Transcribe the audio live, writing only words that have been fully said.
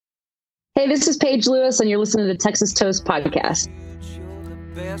Hey, this is Paige Lewis, and you're listening to the Texas Toast Podcast.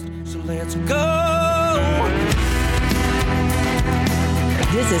 So let's go.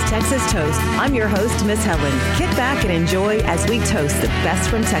 This is Texas Toast. I'm your host, Miss Helen. Kick back and enjoy as we toast the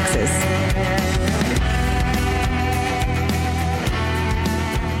best from Texas.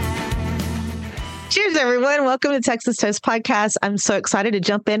 Cheers, everyone. Welcome to Texas Toast Podcast. I'm so excited to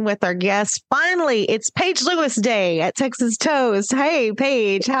jump in with our guest. Finally, it's Paige Lewis Day at Texas Toast. Hey,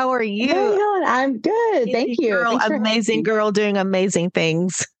 Paige, how are you? Hey, Helen, I'm good. Thank you. Girl, amazing girl doing amazing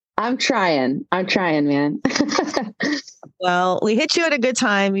things. I'm trying, man. Well, we hit you at a good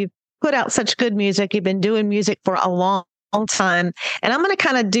time. You've put out such good music. You've been doing music for a long time. And I'm going to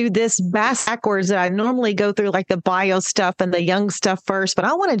kind of do this backwards that I normally go through, like the bio stuff and the young stuff first, but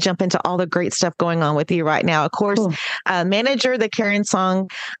I want to jump into all the great stuff going on with you right now. Of course, cool. Manager, the Karen song,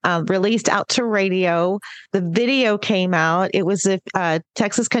 released out to radio. The video came out. It was a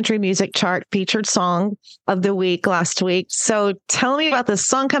Texas Country Music Chart featured song of the week last week. So tell me about this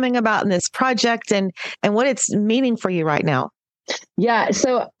song coming about in this project and what it's meaning for you right now. Yeah.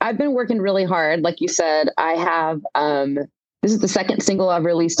 So I've been working really hard. Like you said, I have, this is the second single I've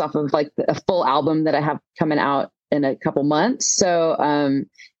released off of like a full album that I have coming out in a couple months. So,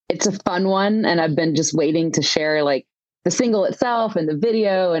 it's a fun one. And I've been just waiting to share like the single itself and the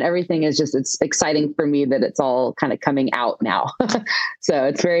video and everything is just, it's exciting for me that it's all kind of coming out now. So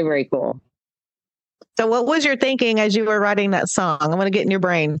it's very, very cool. So what was your thinking as you were writing that song? I want to get in your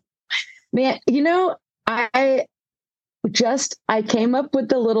brain. Man, I came up with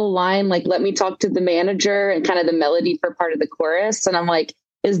the little line, like, let me talk to the manager and kind of the melody for part of the chorus. And I'm like,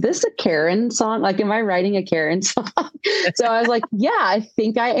 is this a Karen song? Like, am I writing a Karen song? So I was like, yeah, I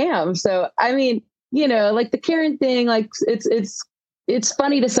think I am. So, I mean, like the Karen thing, like it's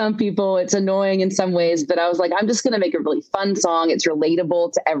funny to some people. It's annoying in some ways, but I was like, I'm just going to make a really fun song. It's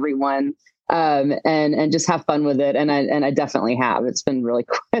relatable to everyone. And just have fun with it. And I definitely have. It's been really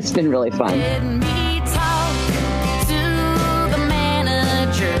fun.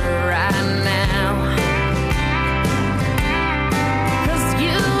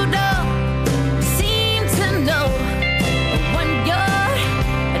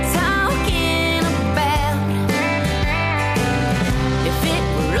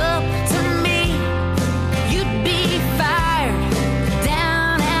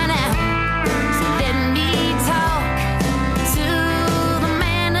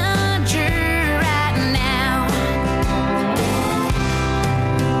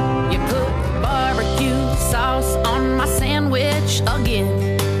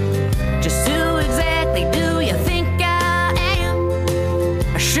 Again, just who exactly do you think I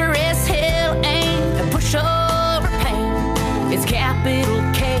am? I sure as hell ain't a pushover pain. It's capital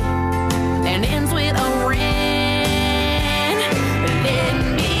K and ends with a ren. Let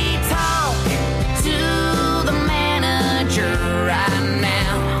me talk to the manager right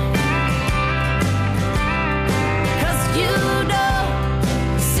now, 'cause you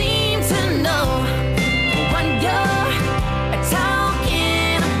don't seem to know what you're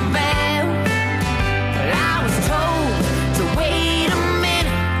talking about. I was told to wait a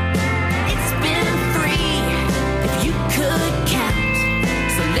minute. It's been 3, if you could count.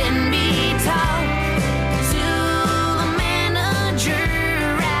 So let me talk to the manager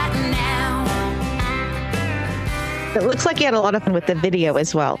right now. It looks like you had a lot of fun with the video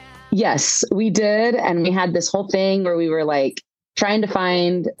as well. Yes, we did. And we had this whole thing where we were like trying to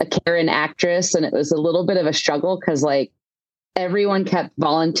find a Karen actress. And it was a little bit of a struggle because like everyone kept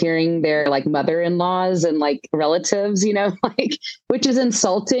volunteering their like mother-in-laws and like relatives, like, which is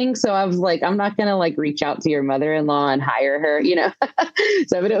insulting. So I was like, I'm not going to like reach out to your mother-in-law and hire her,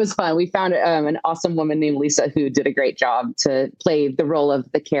 So, but it was fun. We found an awesome woman named Lisa who did a great job to play the role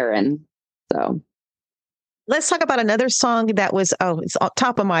of the Karen. So let's talk about another song that was, it's on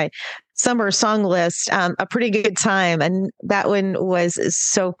top of my summer song list, A Pretty Good Time. And that one was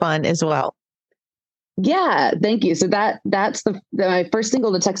so fun as well. Yeah, thank you. So that's my first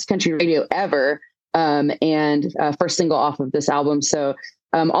single to Texas Country Radio ever, and first single off of this album. So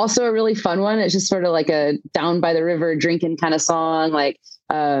also a really fun one. It's just sort of like a down by the river drinking kind of song. Like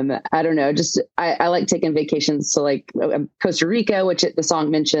I don't know, just I like taking vacations to like Costa Rica, which the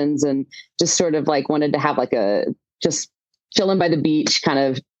song mentions, and just sort of like wanted to have like a just chilling by the beach kind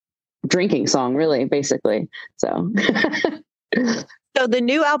of drinking song, really, basically. So. So the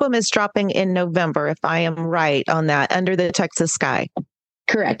new album is dropping in November, if I am right on that, Under the Texas Sky.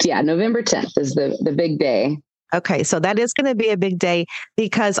 Correct. Yeah. November 10th is the big day. Okay. So that is going to be a big day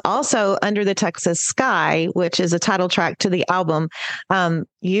because also Under the Texas Sky, which is a title track to the album,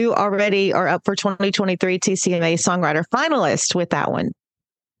 you already are up for 2023 TCMA Songwriter finalist with that one.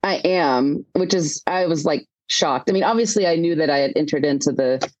 I am, I was like shocked. I mean, obviously I knew that I had entered into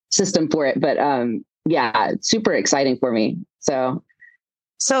the system for it, but yeah, it's super exciting for me. So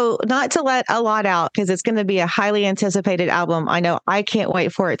not to let a lot out because it's going to be a highly anticipated album. I know I can't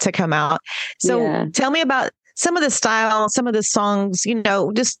wait for it to come out. So yeah. tell me about some of the style, some of the songs,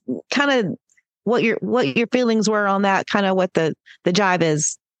 just kind of what your feelings were on that, kind of what the jive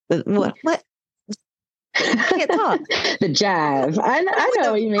is. What? I can't talk. The jive. I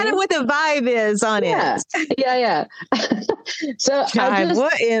know what you mean. Kind of what the vibe is on it. Yeah. So jive,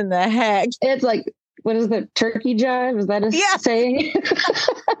 what in the heck? It's like, what is the turkey jive? Is that a saying?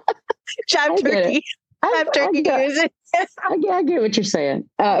 Jive turkey. Jive turkey music. I get what you're saying.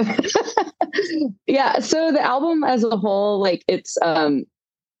 Yeah. So the album as a whole, like it's, I,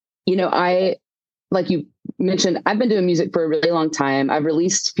 like you mentioned, I've been doing music for a really long time. I've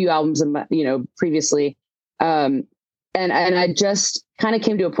released a few albums, previously. And I just kind of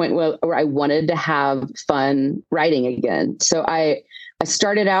came to a point where I wanted to have fun writing again. So I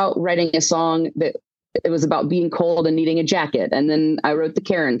started out writing a song that it was about being cold and needing a jacket. And then I wrote the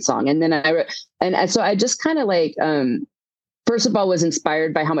Karen song. And then so I just kind of like, first of all, was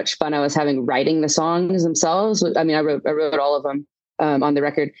inspired by how much fun I was having writing the songs themselves. I mean, I wrote all of them on the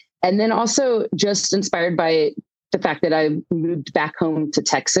record. And then also just inspired by the fact that I moved back home to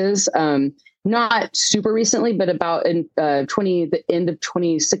Texas. Not super recently, but about in the end of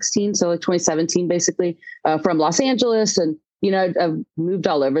 2016, so like 2017, basically, from Los Angeles. And, I've moved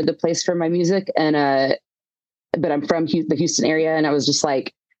all over the place for my music. And, but I'm from the Houston area. And I was just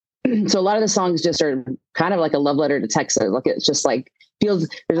like, so a lot of the songs just are kind of like a love letter to Texas. Like, it's just like, there's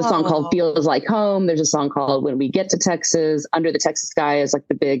a song called Feels Like Home. There's a song called When We Get to Texas. Under the Texas Sky is like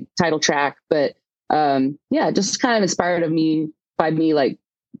the big title track. But yeah, just kind of inspired by me, like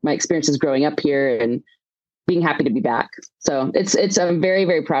my experiences growing up here and being happy to be back. So I'm very,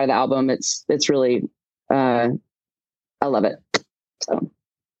 very proud of the album. It's really, I love it. So.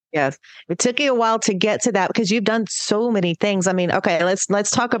 Yes. It took you a while to get to that because you've done so many things. I mean, okay, let's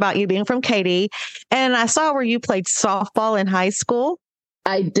talk about you being from Katy. And I saw where you played softball in high school.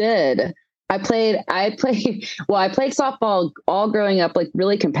 I did. I played softball all growing up, like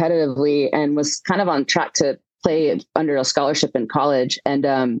really competitively, and was kind of on track to play under a scholarship in college. And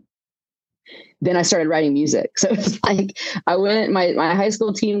then I started writing music. So it's like my high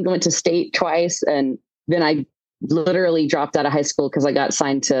school team went to state twice. And then I literally dropped out of high school because I got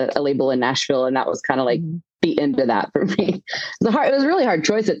signed to a label in Nashville. And that was kind of like the end of that for me. It was a really hard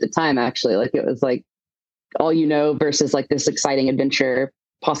choice at the time, actually. Like it was like all versus like this exciting adventure,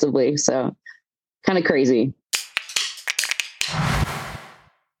 possibly. So kind of crazy.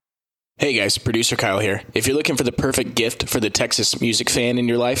 Hey guys, producer Kyle here. If you're looking for the perfect gift for the Texas music fan in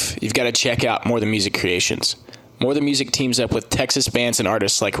your life, you've got to check out More Than Music Creations. More Than Music teams up with Texas bands and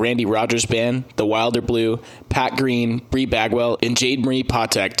artists like Randy Rogers Band, The Wilder Blue, Pat Green, Bree Bagwell, and Jade Marie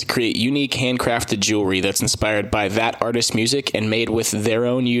Potek to create unique handcrafted jewelry that's inspired by that artist's music and made with their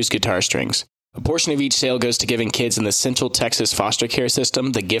own used guitar strings. A portion of each sale goes to giving kids in the Central Texas foster care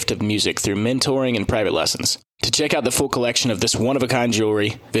system the gift of music through mentoring and private lessons. To check out the full collection of this one-of-a-kind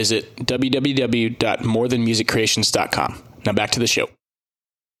jewelry, visit www.morethanmusiccreations.com. Now back to the show.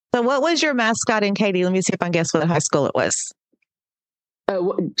 So what was your mascot in Katy? Let me see if I can guess what high school it was.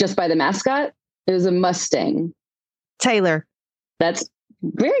 Just by the mascot? It was a Mustang. Taylor. That's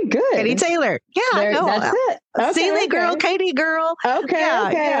very good. Katy Taylor. Yeah, that's it. Okay, Sealy girl, Katy girl. Okay,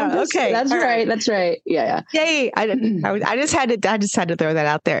 yeah, okay. That's right. That's right. Yeah. Yay! I just had to throw that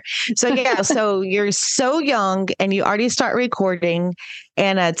out there. So yeah, so you're so young and you already start recording.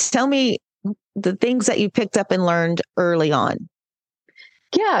 And tell me the things that you picked up and learned early on.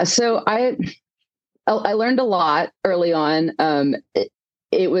 Yeah, so I learned a lot early on.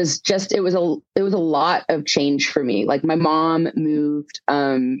 It was a lot of change for me. Like my mom moved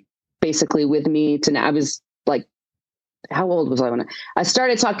basically with me to now. I was like, how old was I when I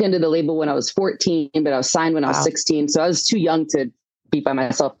started talking to the label when I was 14, but I was signed when I was 16. So I was too young to be by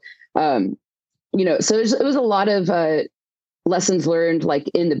myself. So it was a lot of lessons learned, like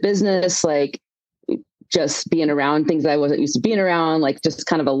in the business, like just being around things that I wasn't used to being around, like just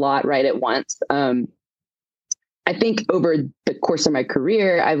kind of a lot right at once. I think over the course of my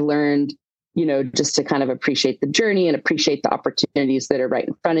career, I've learned, just to kind of appreciate the journey and appreciate the opportunities that are right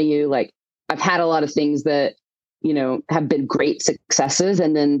in front of you. Like I've had a lot of things that, have been great successes.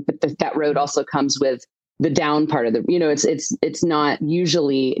 And then that road also comes with the down part of it's not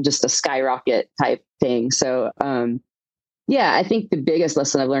usually just a skyrocket type thing. So, yeah, I think the biggest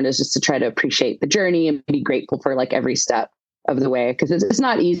lesson I've learned is just to try to appreciate the journey and be grateful for like every step of the way. Cause it's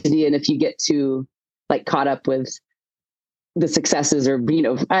not easy. And if you get too like caught up with the successes or,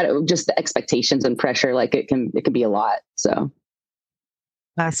 I don't, just the expectations and pressure, like it can be a lot. So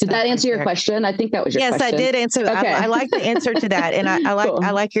did that answer your question? I think that was your question. Yes, I did answer. Okay. I like the answer to that. And I like, Cool.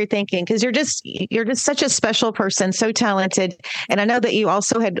 I like your thinking, because you're just such a special person, so talented. And I know that you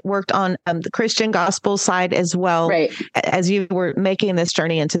also had worked on the Christian gospel side as well, right, as you were making this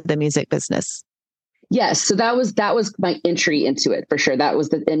journey into the music business. Yes. So that was my entry into it for sure. That was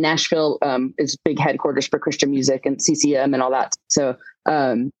in Nashville, is big headquarters for Christian music and CCM and all that. So,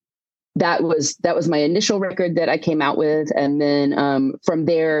 that was my initial record that I came out with. And then, from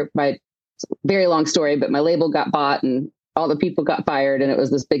there, my very long story, but my label got bought and all the people got fired and it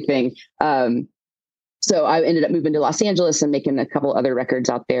was this big thing. So I ended up moving to Los Angeles and making a couple other records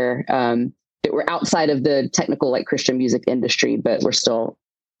out there, that were outside of the technical, like Christian music industry, but we're still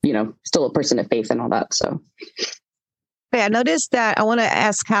a person of faith and all that. So. Okay, I noticed that. I want to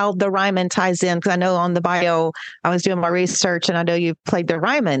ask how the Ryman ties in, because I know on the bio, I was doing my research and I know you played the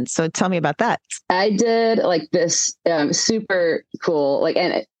Ryman. So tell me about that. I did like this super cool,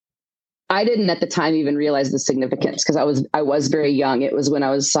 and I didn't at the time even realize the significance because I was very young. It was when I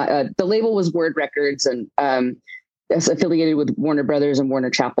was, the label was Word Records and it's affiliated with Warner Brothers and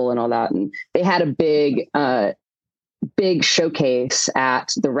Warner Chappell and all that. And they had a big showcase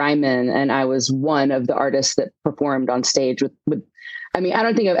at the Ryman, and I was one of the artists that performed on stage with I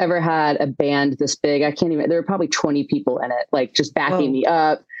don't think I've ever had a band this big. There were probably 20 people in it, like just backing me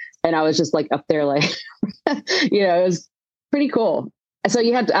up. And I was just like up there, like, it was pretty cool. So I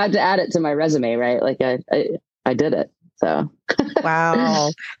had to add it to my resume, right? Like I did it. So.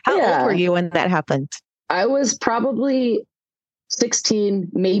 Wow. How old were you when that happened? I was probably 16,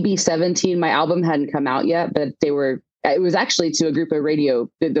 maybe 17. My album hadn't come out yet, but it was actually to a group of radio.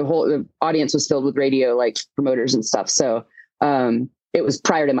 The audience was filled with radio, like promoters and stuff. So, it was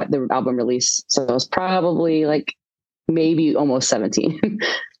prior to the album release. So it was probably like maybe almost 17.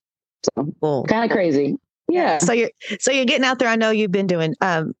 So cool. Kind of crazy. Yeah. So you're getting out there. I know you've been doing,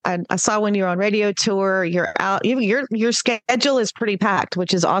 I saw when you were on radio tour, you're out, your schedule is pretty packed,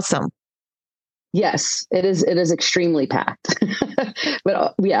 which is awesome. Yes, it is. It is extremely packed,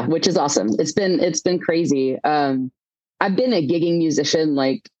 but yeah, which is awesome. It's been crazy. I've been a gigging musician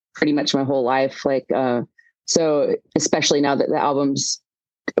like pretty much my whole life. So especially now that the album's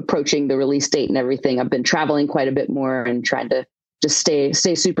approaching the release date and everything, I've been traveling quite a bit more and trying to just stay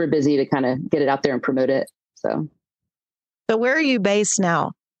super busy to kind of get it out there and promote it. So where are you based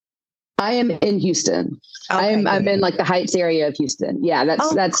now? I am in Houston. Okay, I'm in like the Heights area of Houston. Yeah,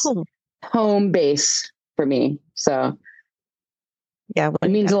 that's cool. Home base for me. So yeah,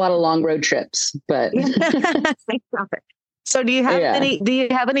 it means a lot of long road trips, but. So do you have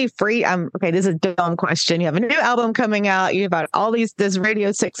any free, okay, this is a dumb question. You have a new album coming out. You have all this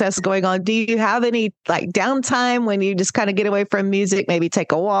radio success going on. Do you have any like downtime when you just kind of get away from music, maybe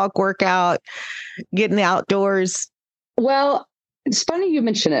take a walk, work out, get in the outdoors? Well, it's funny you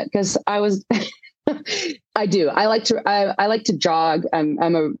mention it because I do. I like to jog. I'm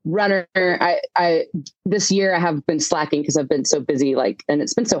a runner. This year I have been slacking because I've been so busy, and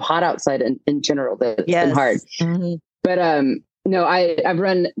it's been so hot outside in general that it's been hard. Mm-hmm. But no, I've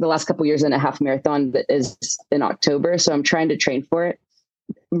run the last couple of years in a half marathon that is in October. So I'm trying to train for it.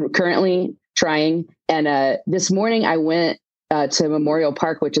 Currently trying. And this morning I went to Memorial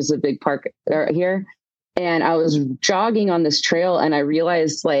Park, which is a big park here. And I was jogging on this trail and I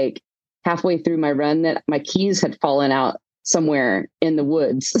realized like halfway through my run that my keys had fallen out somewhere in the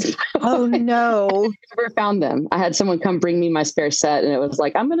woods. Oh no. I never found them. I had someone come bring me my spare set and it was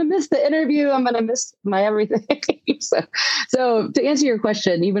like, I'm going to miss the interview. I'm going to miss my everything. So to answer your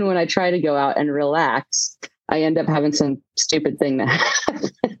question, even when I try to go out and relax, I end up having some stupid thing that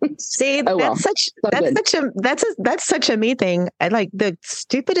happens. See, that's such a me thing. Like the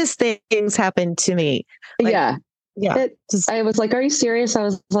stupidest things happen to me. Yeah. I was like, are you serious? I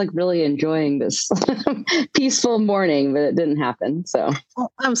was like really enjoying this peaceful morning, but it didn't happen. So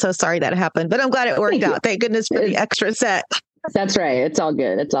I'm so sorry that happened, but I'm glad it worked out. Thank goodness for the extra set. That's right. It's all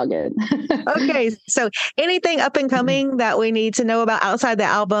good. It's all good. Okay. So anything up and coming that we need to know about outside the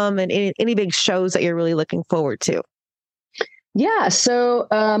album and any big shows that you're really looking forward to? Yeah. So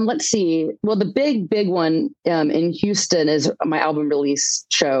let's see. Well, the big one in Houston is my album release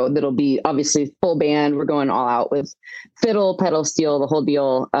show. That'll be obviously full band. We're going all out with fiddle, pedal steel, the whole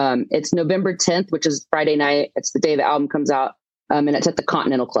deal. It's November 10th, which is Friday night. It's the day the album comes out. And it's at the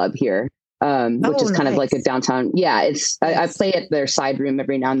Continental Club here, which is kind of like a downtown. Yeah, I play at their side room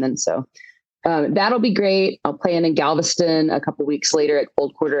every now and then. So that'll be great. I'll play in Galveston a couple weeks later at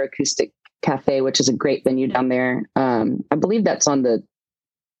Cold Quarter Acoustic Cafe, which is a great venue down there. I believe that's on the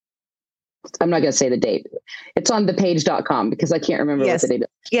I'm not going to say the date. It's on thepaige.com because I can't remember what the date is.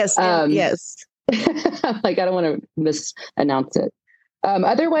 Yes. Yes. Like, I don't want to misannounce it.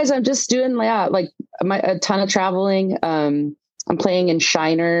 Otherwise, I'm just doing a ton of traveling. I'm playing in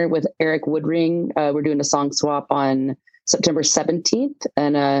Shiner with Eric Woodring. We're doing a song swap on September 17th.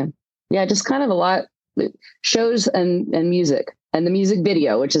 And just kind of a lot shows and music and the music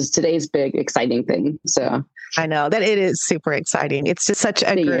video, which is today's big, exciting thing. So I know that it is super exciting. It's just such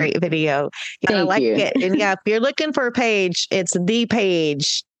a great video. And I like it. And if you're looking for a page, it's the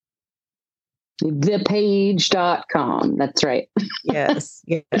PAIGE. Thepaige.com. That's right. Yes.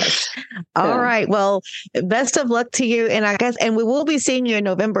 All right. Well, best of luck to you. And and we will be seeing you in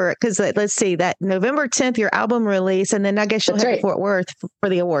November because let's see, that November 10th, your album release. And then I guess you'll head to Fort Worth for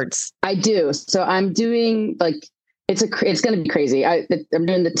the awards. I do. So I'm doing it's going to be crazy. I'm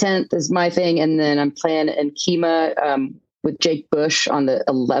doing the 10th is my thing. And then I'm playing in Kemah with Jake Bush on the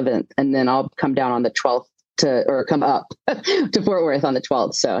 11th. And then I'll come down on the 12th come up to Fort Worth on the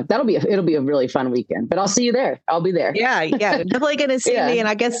 12th. So it'll be a really fun weekend, but I'll see you there. I'll be there. Yeah. Definitely going to see me. And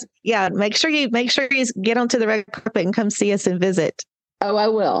I guess, make sure you get onto the red carpet and come see us and visit. Oh, I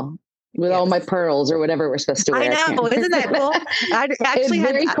will. With all my pearls or whatever we're supposed to wear. I know. Isn't that cool? I actually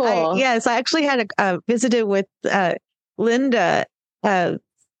it's very cool. I actually had visited with Linda a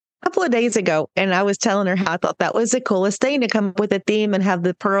couple of days ago, and I was telling her how I thought that was the coolest thing to come up with a theme and have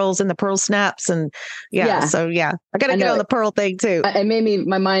the pearls and the pearl snaps. And so I got to get on the pearl thing too. It made me,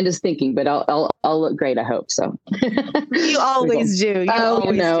 my mind is thinking, but I'll look great. I hope so. You always do.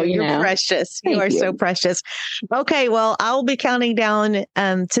 You're precious. You are so precious. Okay. Well, I'll be counting down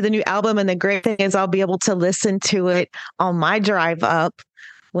to the new album. And the great thing is I'll be able to listen to it on my drive up.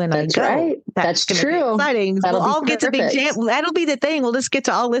 When I go. Right. That's true. Exciting. We'll all get to be that'll be the thing. We'll just get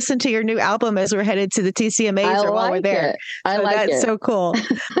to all listen to your new album as we're headed to the TCMAs or while we're there. That's so cool.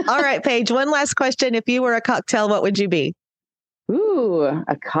 All right, Paige, one last question. If you were a cocktail, what would you be? Ooh,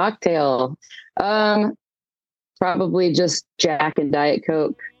 a cocktail. Probably just Jack and Diet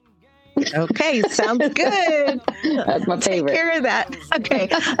Coke. Okay, sounds good. That's my favorite. Take care of that. Okay.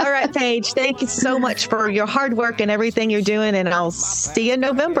 All right, Paige. Thank you so much for your hard work and everything you're doing. And I'll see you in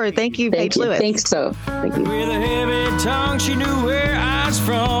November. Thank you, Paige Lewis. Thanks so. Thank you. With a heavy tongue, she knew where I was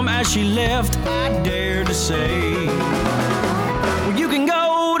from. As she left, I dare to say, well, you can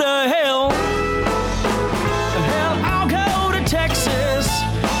go to hell. Hell, I'll go to Texas.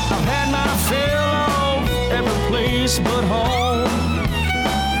 I've had my fill of every place but home.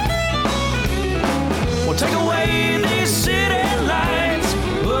 Well, take away